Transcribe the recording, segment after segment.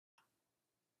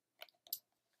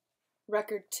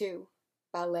Record 2,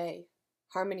 Ballet,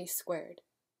 Harmony Squared.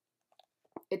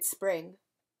 It's spring.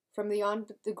 From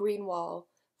beyond the green wall,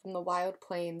 from the wild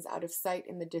plains out of sight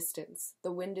in the distance,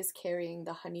 the wind is carrying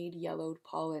the honeyed yellowed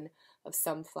pollen of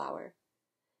some flower.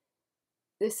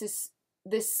 This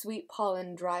sweet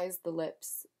pollen dries the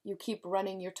lips. You keep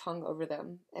running your tongue over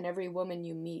them, and every woman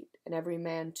you meet, and every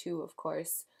man too, of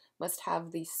course, must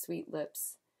have these sweet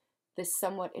lips. This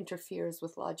somewhat interferes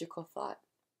with logical thought.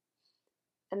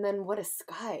 And then what a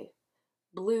sky!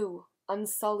 Blue,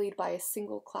 unsullied by a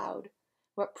single cloud.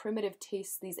 What primitive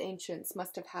tastes these ancients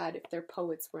must have had if their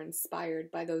poets were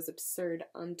inspired by those absurd,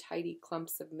 untidy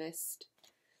clumps of mist.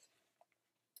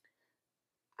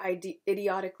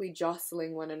 Idiotically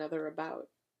jostling one another about.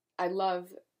 I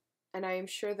love, and I am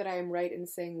sure that I am right in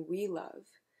saying we love,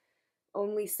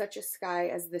 only such a sky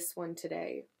as this one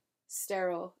today,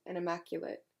 sterile and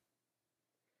immaculate.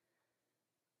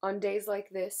 On days like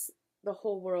this, the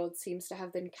whole world seems to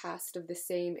have been cast of the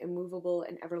same immovable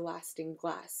and everlasting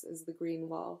glass as the green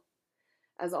wall,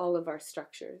 as all of our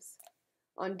structures.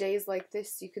 On days like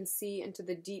this, you can see into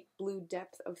the deep blue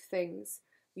depth of things.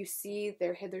 You see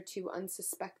their hitherto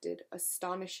unsuspected,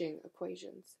 astonishing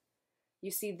equations. You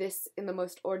see this in the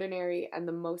most ordinary and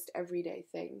the most everyday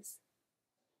things.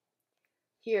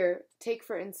 Here, take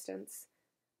for instance,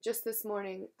 just this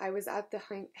morning I was at the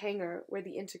hangar where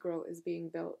the integral is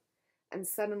being built, and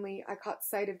suddenly I caught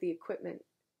sight of the equipment.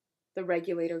 The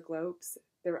regulator globes,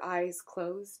 their eyes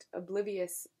closed,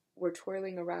 oblivious, were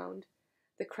twirling around.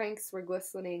 The cranks were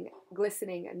glistening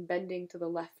and bending to the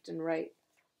left and right.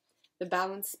 The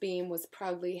balance beam was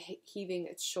proudly heaving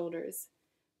its shoulders.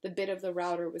 The bit of the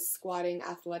router was squatting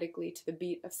athletically to the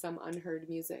beat of some unheard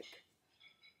music.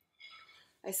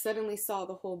 I suddenly saw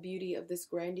the whole beauty of this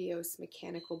grandiose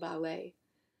mechanical ballet,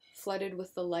 flooded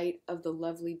with the light of the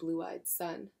lovely blue-eyed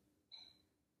sun.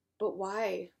 But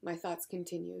why, my thoughts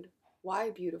continued, why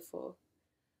beautiful?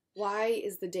 Why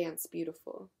is the dance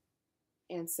beautiful?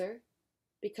 Answer,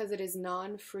 because it is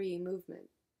non-free movement.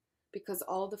 Because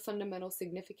all the fundamental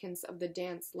significance of the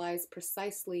dance lies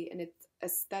precisely in its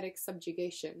aesthetic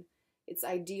subjugation, its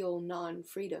ideal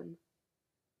non-freedom.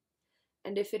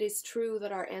 And if it is true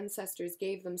that our ancestors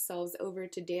gave themselves over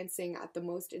to dancing at the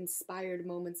most inspired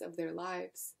moments of their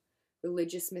lives,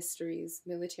 religious mysteries,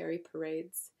 military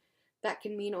parades, that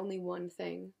can mean only one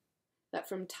thing, that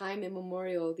from time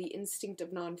immemorial the instinct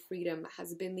of non-freedom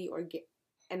has been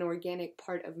an organic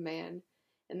part of man,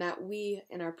 and that we,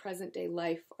 in our present-day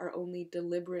life, are only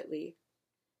deliberately...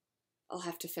 I'll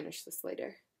have to finish this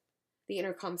later. The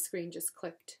intercom screen just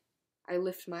clicked. I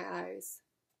lift my eyes.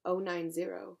 090,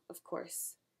 of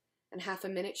course. In half a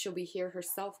minute she'll be here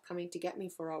herself coming to get me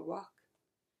for a walk.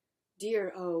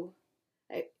 Dear O.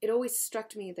 It always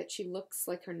struck me that she looks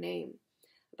like her name,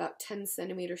 about 10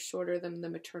 centimeters shorter than the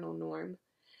maternal norm,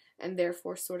 and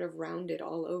therefore sort of rounded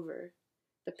all over.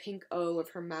 The pink O of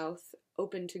her mouth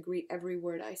open to greet every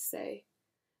word I say,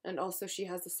 and also she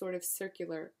has a sort of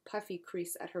circular, puffy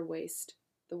crease at her waist,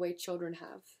 the way children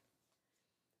have.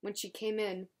 When she came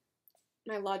in,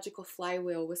 my logical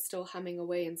flywheel was still humming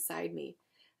away inside me,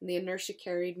 and the inertia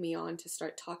carried me on to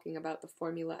start talking about the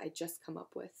formula I'd just come up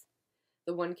with,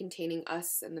 the one containing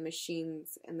us and the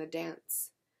machines and the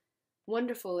dance.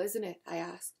 Wonderful, isn't it? I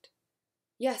asked.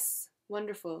 Yes,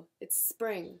 wonderful. It's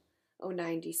spring.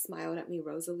 090 smiled at me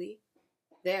rosily.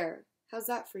 There, how's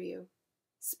that for you?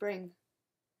 Spring.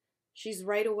 She's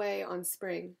right away on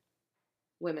spring.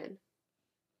 Women.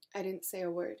 I didn't say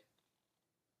a word.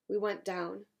 We went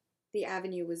down. The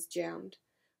avenue was jammed.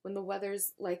 When the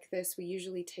weather's like this, we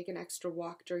usually take an extra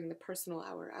walk during the personal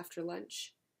hour after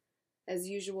lunch. As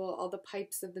usual, all the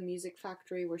pipes of the music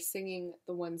factory were singing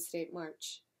the One State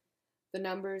March. The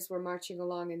numbers were marching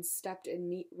along and stepped in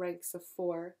neat ranks of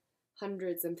 4,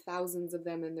 hundreds and thousands of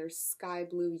them in their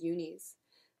sky-blue unis,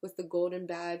 with the golden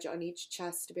badge on each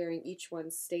chest bearing each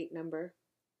one's state number.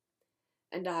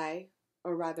 And I,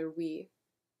 or rather we,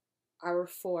 our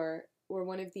 4, were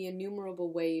one of the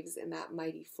innumerable waves in that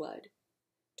mighty flood.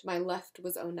 To my left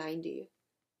was 090.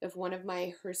 If one of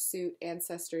my hirsute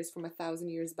ancestors from 1,000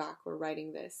 years back were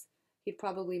writing this, he'd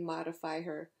probably modify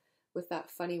her with that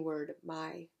funny word,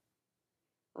 my.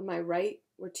 On my right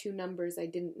were 2 numbers I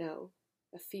didn't know,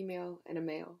 a female and a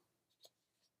male.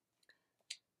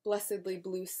 Blessedly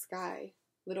blue sky,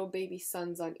 little baby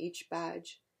suns on each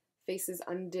badge, faces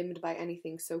undimmed by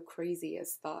anything so crazy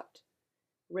as thought.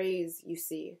 Rays, you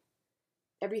see.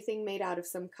 Everything made out of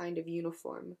some kind of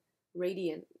uniform,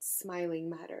 radiant, smiling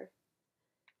matter.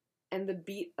 And the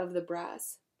beat of the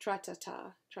brass,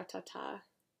 tra-ta-ta, tra-ta-ta.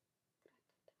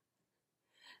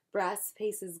 Brass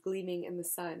faces gleaming in the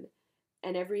sun,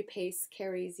 and every pace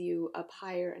carries you up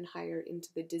higher and higher into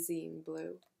the dizzying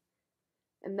blue.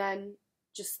 And then,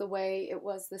 just the way it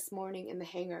was this morning in the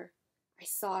hangar, I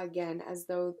saw again, as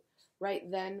though right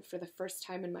then, for the first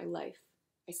time in my life,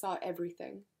 I saw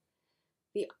everything.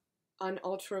 The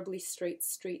unalterably straight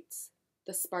streets,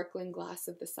 the sparkling glass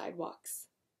of the sidewalks,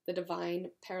 the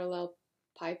divine parallel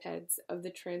pipeds of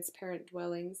the transparent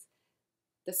dwellings,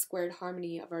 the squared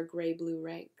harmony of our gray-blue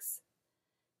ranks.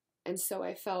 And so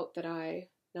I felt that I,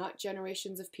 not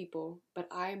generations of people, but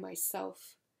I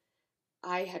myself,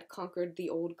 I had conquered the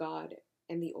old God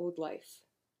and the old life.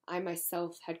 I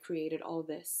myself had created all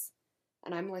this,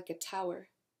 and I'm like a tower.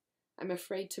 I'm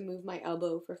afraid to move my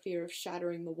elbow for fear of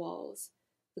shattering the walls,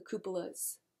 the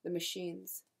cupolas, the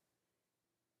machines.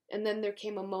 And then there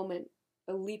came a moment,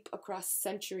 a leap across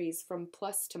centuries from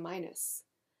plus to minus.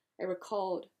 I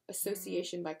recalled,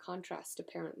 association by contrast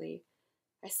apparently.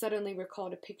 I suddenly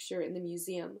recalled a picture in the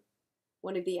museum,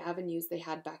 one of the avenues they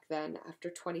had back then after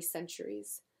 20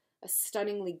 centuries, a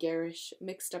stunningly garish,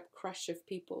 mixed-up crush of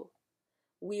people.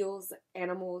 Wheels,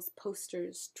 animals,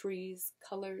 posters, trees,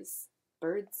 colors,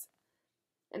 birds.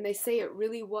 And they say it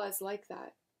really was like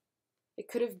that. It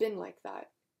could have been like that.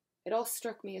 It all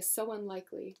struck me as so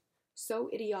unlikely,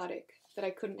 so idiotic, that I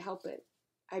couldn't help it.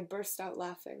 I burst out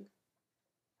laughing.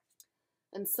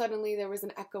 And suddenly there was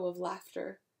an echo of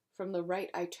laughter. From the right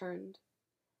I turned.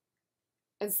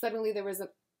 And suddenly there was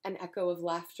an echo of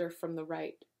laughter from the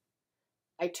right.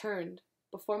 I turned.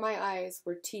 Before my eyes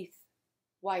were teeth,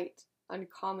 white,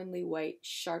 uncommonly white,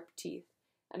 sharp teeth,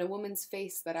 and a woman's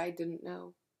face that I didn't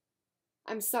know.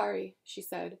 "I'm sorry," she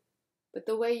said, "but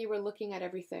the way you were looking at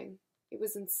everything, it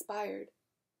was inspired.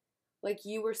 Like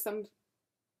you were some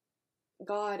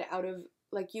god out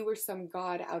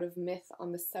of myth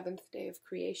on the 7th day of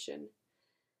creation.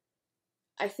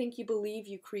 I think you believe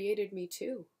you created me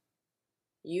too.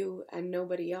 You and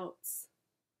nobody else.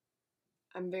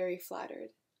 I'm very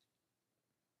flattered."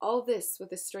 All this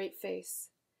with a straight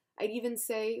face. I'd even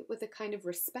say with a kind of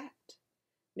respect.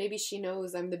 Maybe she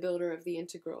knows I'm the builder of the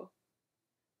integral.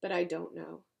 But I don't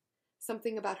know.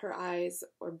 Something about her eyes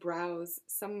or brows,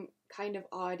 some kind of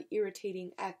odd,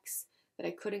 irritating X that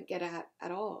I couldn't get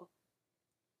at all.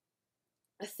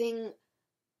 A thing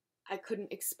I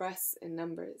couldn't express in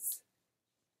numbers.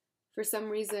 For some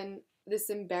reason, this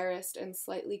embarrassed and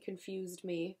slightly confused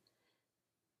me,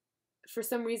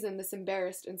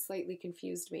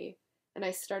 and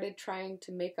I started trying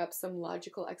to make up some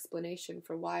logical explanation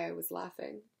for why I was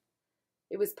laughing.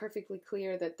 It was perfectly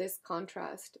clear that this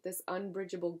contrast, this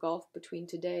unbridgeable gulf between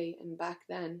today and back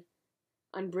then,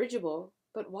 unbridgeable,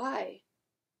 but why?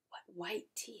 What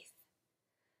white teeth!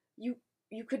 You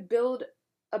could build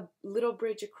a little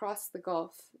bridge across the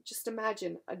gulf. Just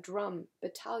imagine a drum,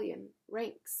 battalion,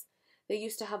 ranks. They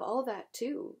used to have all that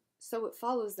too, so it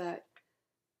follows that...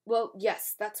 "Well,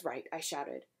 yes, that's right," I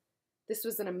shouted. This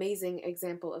was an amazing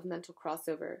example of mental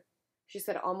crossover. She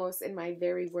said almost in my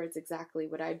very words exactly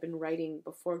what I'd been writing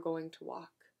before going to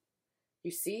walk.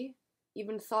 "You see?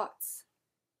 Even thoughts.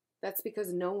 That's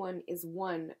because no one is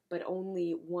one, but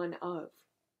only one of.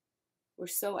 We're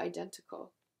so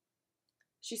identical."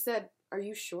 She said, "Are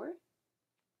you sure?"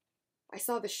 I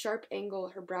saw the sharp angle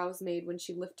her brows made when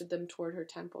she lifted them toward her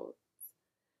temples,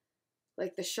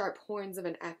 like the sharp horns of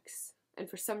an X, and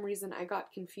for some reason I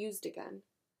got confused again.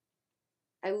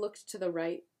 I looked to the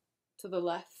right, to the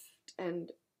left,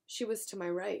 and she was to my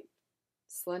right,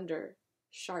 slender,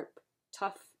 sharp,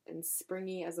 tough, and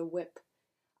springy as a whip.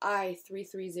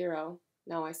 I-330,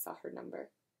 now I saw her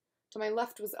number. To my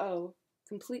left was O,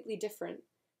 completely different,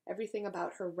 everything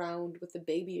about her round with the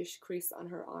babyish crease on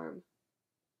her arm.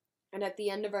 And at the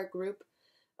end of our group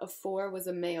of 4 was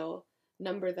a male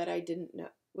number that I didn't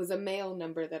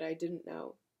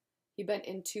know. He bent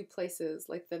in 2 places,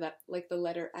 like the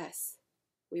letter S.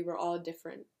 We were all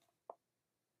different.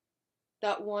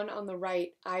 That one on the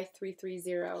right,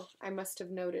 I-330, I must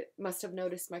have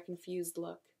noticed my confused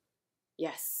look.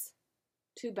 "Yes.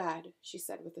 Too bad," she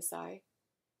said with a sigh.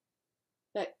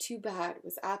 That "too bad"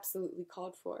 was absolutely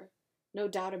called for. No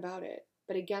doubt about it.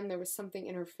 But again, there was something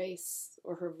in her face,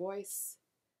 or her voice.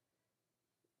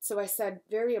 So I said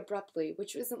very abruptly,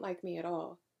 which isn't like me at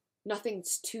all,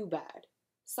 "Nothing's too bad.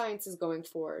 Science is going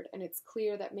forward, and it's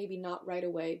clear that maybe not right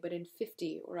away, but in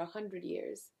 50 or 100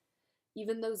 years.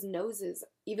 Even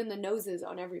the noses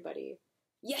on everybody."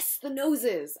 "Yes, the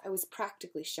noses!" I was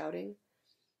practically shouting.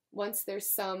 Once there's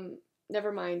some,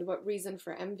 never mind what reason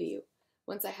for envy,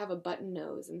 once I have a button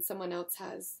nose and someone else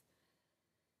has...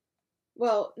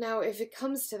 Well, now, if it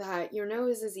comes to that, your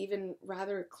nose is even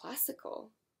rather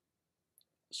classical,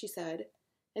 she said,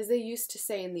 as they used to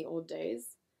say in the old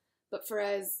days. But for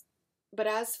as But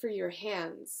as for your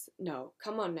hands, no,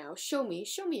 come on now, show me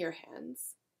your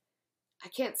hands. I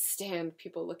can't stand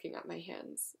people looking at my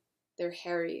hands. They're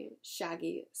hairy,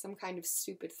 shaggy, some kind of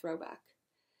stupid throwback.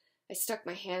 I stuck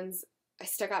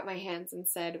out my hands and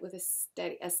said, with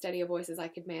as steady a voice as I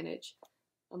could manage,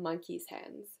 a monkey's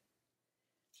hands.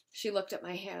 She looked at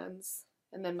my hands,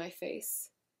 and then my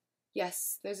face.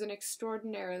 Yes, there's an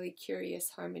extraordinarily curious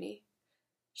harmony.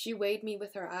 She weighed me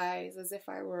with her eyes as if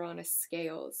I were on a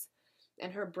scales,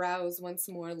 and her brows once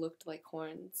more looked like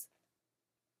horns.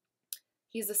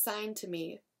 He's assigned to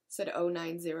me, said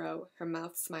 090, her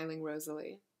mouth smiling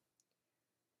rosily.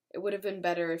 It would have been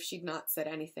better if she'd not said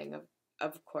anything,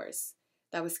 of course.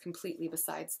 That was completely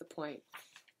besides the point.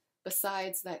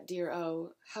 Besides that dear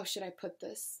O, how should I put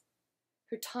this?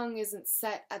 Her tongue isn't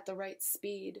set at the right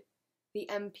speed. The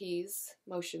MPs,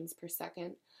 motions per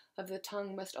second, of the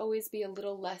tongue must always be a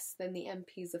little less than the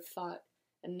MPs of thought,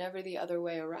 and never the other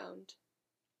way around.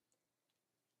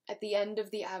 At the end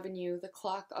of the avenue, the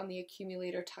clock on the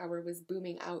accumulator tower was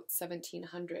booming out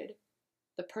 1700.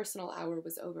 The personal hour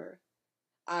was over.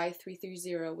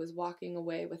 I-330 was walking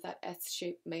away with that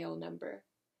S-shaped mail number.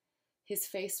 His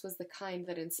face was the kind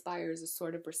that inspires a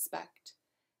sort of respect,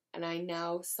 and I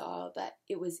now saw that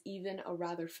it was even a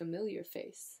rather familiar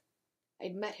face.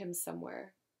 I'd met him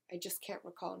somewhere. I just can't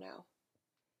recall now.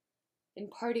 In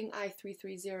parting,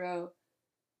 I-330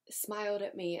 smiled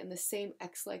at me in the same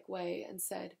X-like way and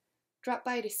said, "Drop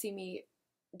by to see me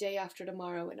day after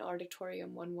tomorrow in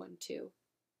Auditorium 112.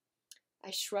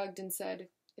 I shrugged and said,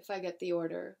 "If I get the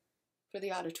order for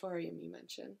the auditorium you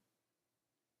mention."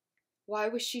 Why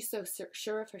was she so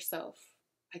sure of herself?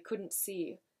 I couldn't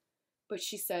see, but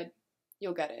she said,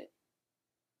 "You'll get it."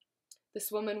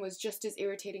 This woman was just as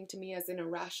irritating to me as an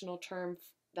irrational term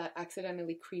that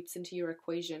accidentally creeps into your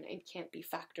equation and can't be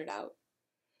factored out.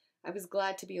 I was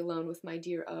glad to be alone with my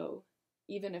dear O,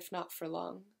 even if not for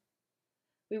long.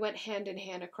 We went hand in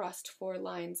hand across 4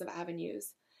 lines of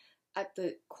avenues. At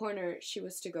the corner, she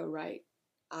was to go right.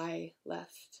 I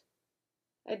left.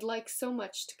 "I'd like so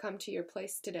much to come to your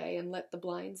place today and let the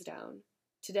blinds down.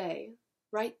 Today,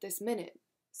 right this minute,"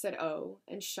 said O,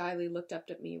 and shyly looked up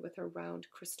at me with her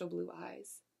round crystal blue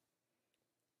eyes.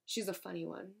 She's a funny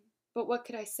one, but what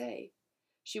could I say?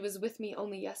 She was with me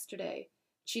only yesterday.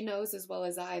 She knows as well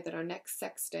as I that our next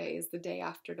sex day is the day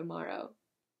after tomorrow.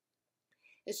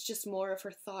 It's just more of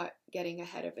her thought getting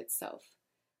ahead of itself,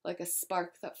 like a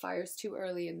spark that fires too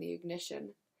early in the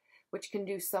ignition, which can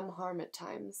do some harm at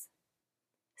times.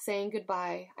 Saying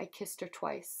goodbye, I kissed her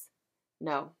twice.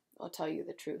 No, I'll tell you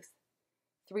the truth.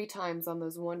 3 times on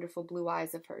those wonderful blue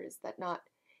eyes of hers that not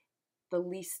the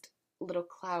least little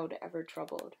cloud ever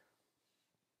troubled.